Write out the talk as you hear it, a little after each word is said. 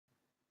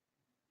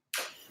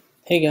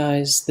Hey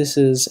guys, this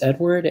is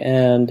Edward,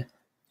 and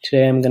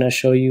today I'm going to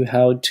show you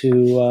how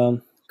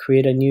to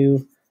create a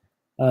new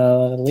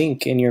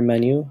link in your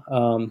menu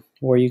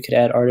where you could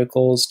add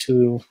articles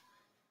to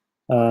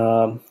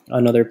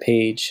another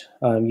page.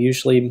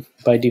 Usually,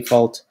 by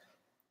default,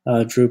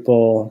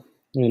 Drupal,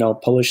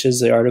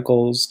 publishes the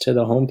articles to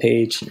the home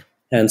page,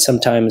 and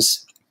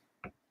sometimes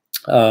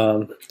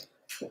um,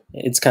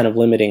 it's kind of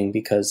limiting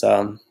because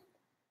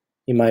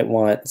you might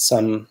want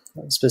some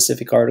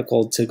specific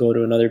article to go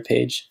to another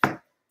page.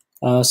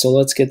 So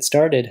let's get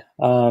started.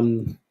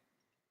 So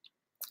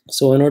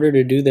in order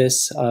to do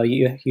this,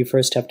 you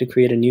first have to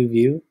create a new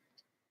view.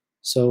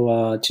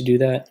 So to do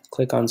that,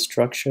 click on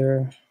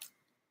Structure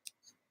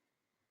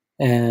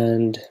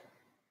and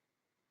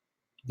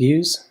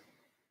Views.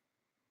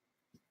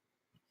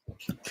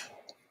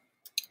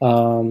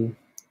 And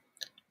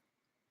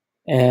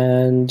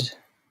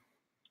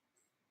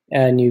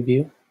add new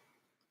view.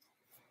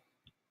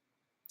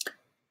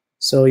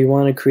 So you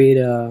want to create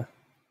a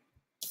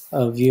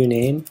view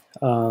name.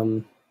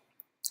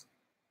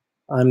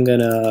 I'm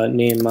gonna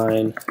name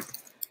mine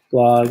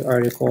blog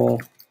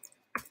articles,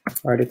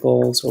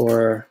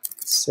 or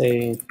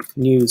say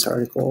news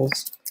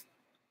articles.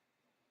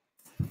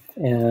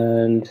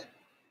 And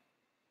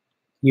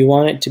you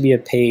want it to be a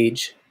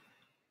page,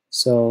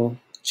 so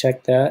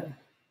check that.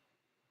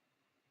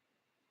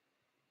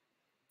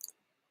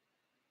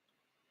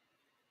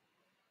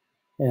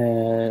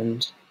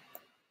 And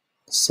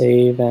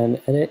save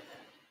and edit.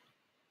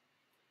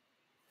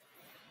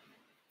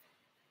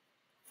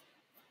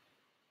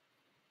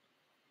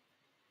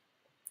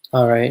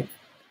 All right.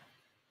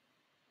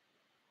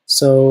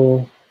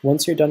 So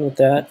once you're done with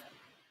that,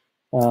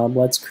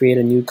 let's create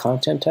a new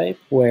content type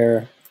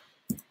where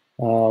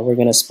we're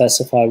going to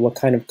specify what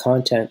kind of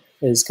content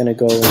is going to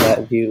go in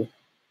that view.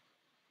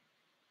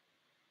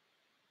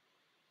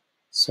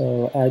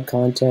 So add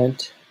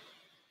content.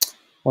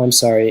 Oh, I'm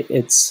sorry,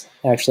 it's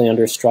actually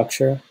under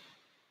structure.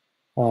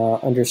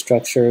 Under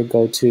structure,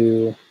 go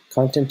to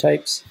content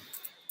types,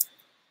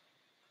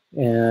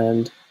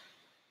 and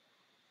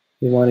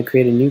we want to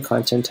create a new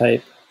content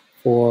type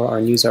for our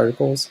news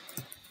articles.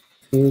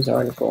 News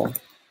article.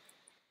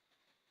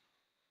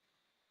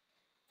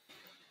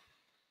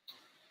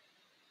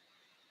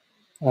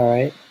 All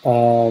right,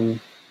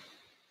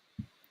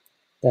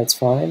 that's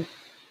fine.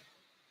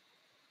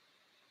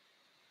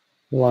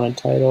 We want a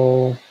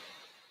title.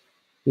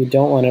 We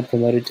don't want to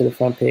promote it to the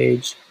front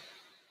page.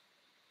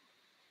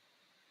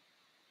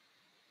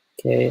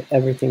 Okay,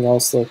 everything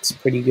else looks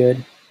pretty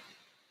good.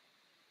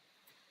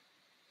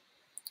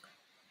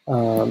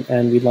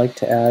 And we'd like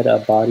to add a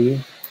body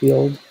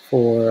field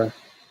for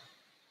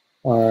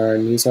our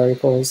news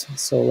articles.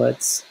 So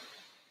let's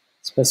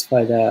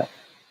specify that.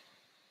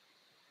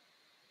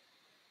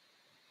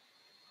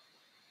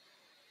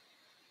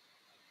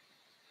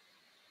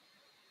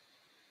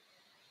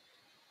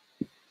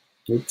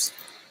 Oops.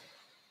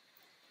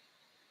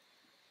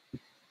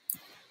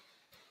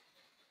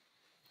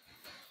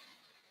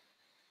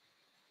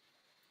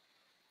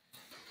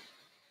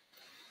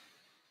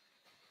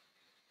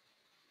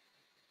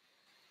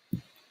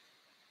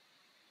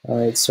 All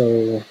right,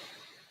 so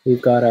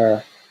we've got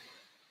our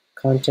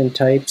content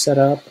type set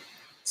up.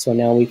 So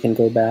now we can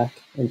go back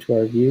into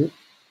our view,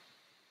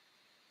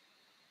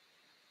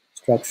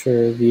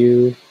 structure,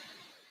 view,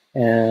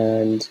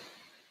 and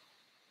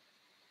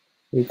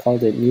we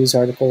called it news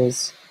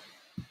articles.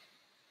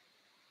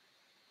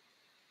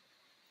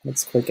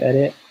 Let's click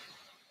edit.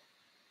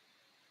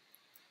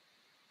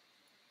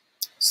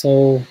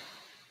 So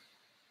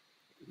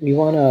we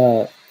want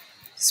to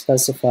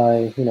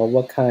specify,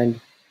 what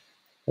kind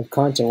of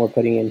content we're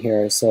putting in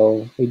here.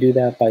 So we do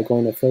that by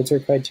going to filter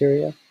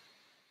criteria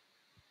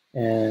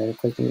and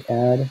clicking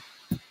add.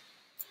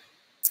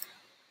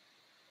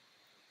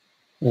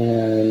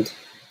 And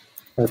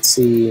let's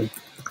see,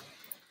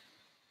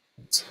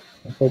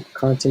 I hope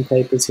content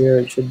type is here.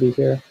 It should be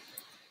here.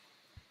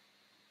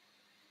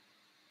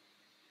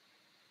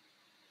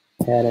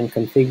 Add and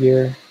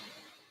configure.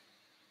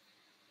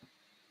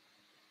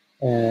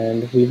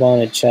 And we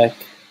want to check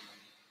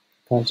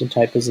content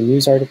type is a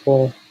news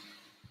article.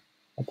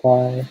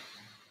 Apply.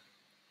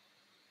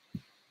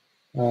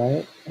 All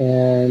right,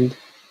 and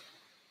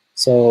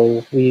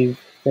so we've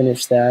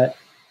finished that.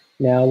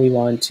 Now we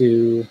want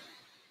to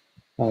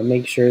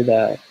make sure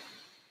that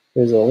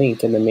there's a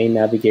link in the main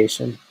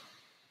navigation.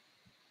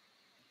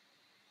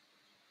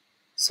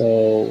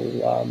 So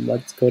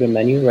let's go to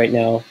menu. Right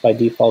now, by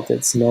default,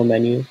 it's no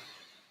menu.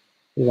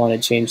 We want to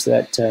change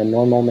that to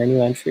normal menu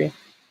entry.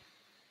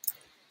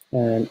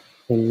 And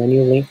in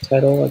menu link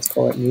title, let's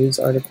call it news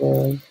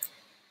article.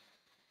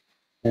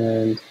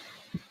 And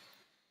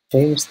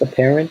change the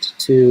parent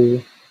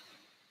to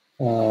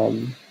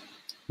main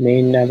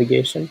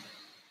navigation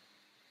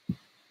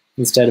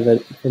instead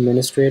of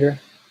administrator.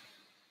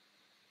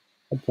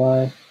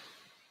 Apply.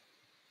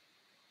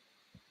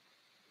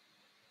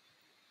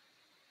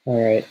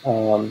 All right,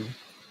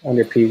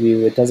 under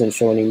preview, it doesn't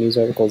show any news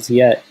articles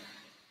yet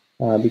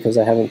because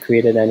I haven't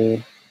created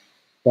any,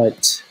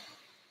 but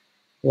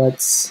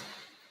let's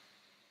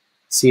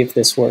see if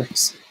this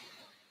works.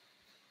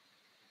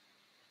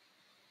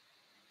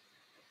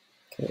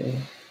 Okay.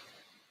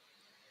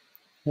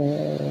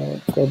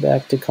 Go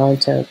back to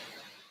content,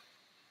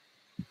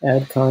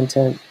 add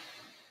content,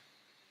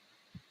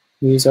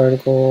 news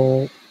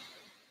article,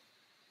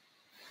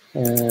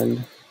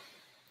 and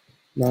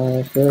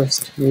my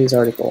first news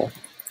article.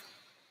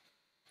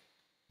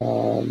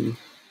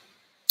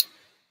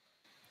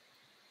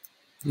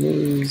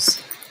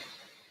 News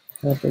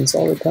happens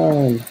all the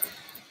time.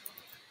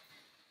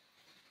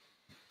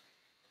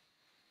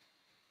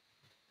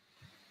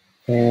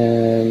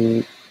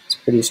 And it's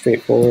pretty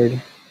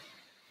straightforward.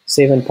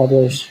 Save and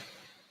publish.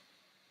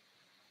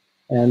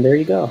 And there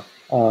you go.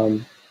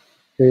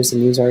 Here's the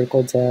news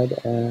article tab.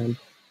 And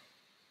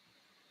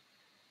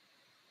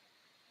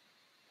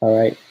all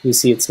right, you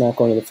see it's not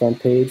going to the front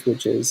page,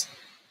 which is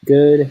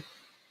good.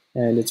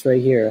 And it's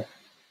right here.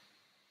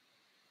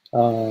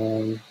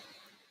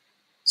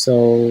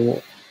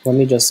 So let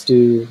me just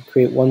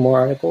create one more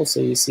article so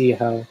you see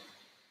how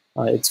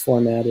it's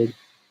formatted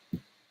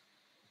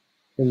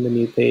in the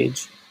new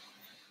page.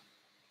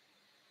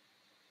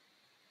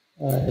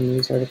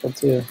 News article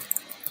 2.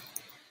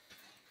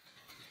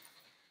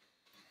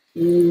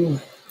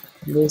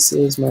 This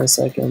is my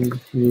second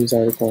news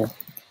article.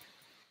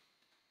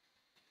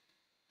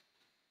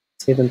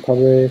 Save and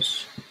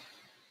publish.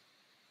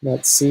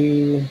 Let's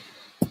see.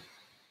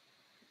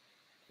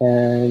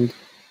 And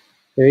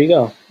there you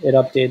go. It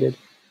updated.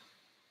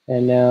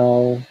 And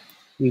now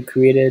you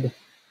created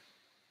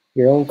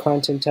your own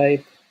content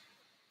type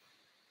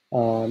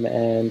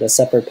and a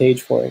separate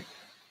page for it.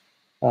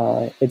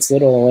 It's a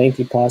little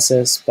lengthy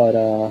process, but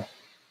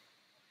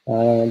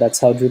that's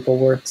how Drupal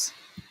works.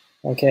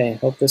 Okay,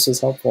 hope this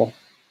was helpful.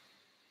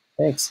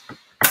 Thanks.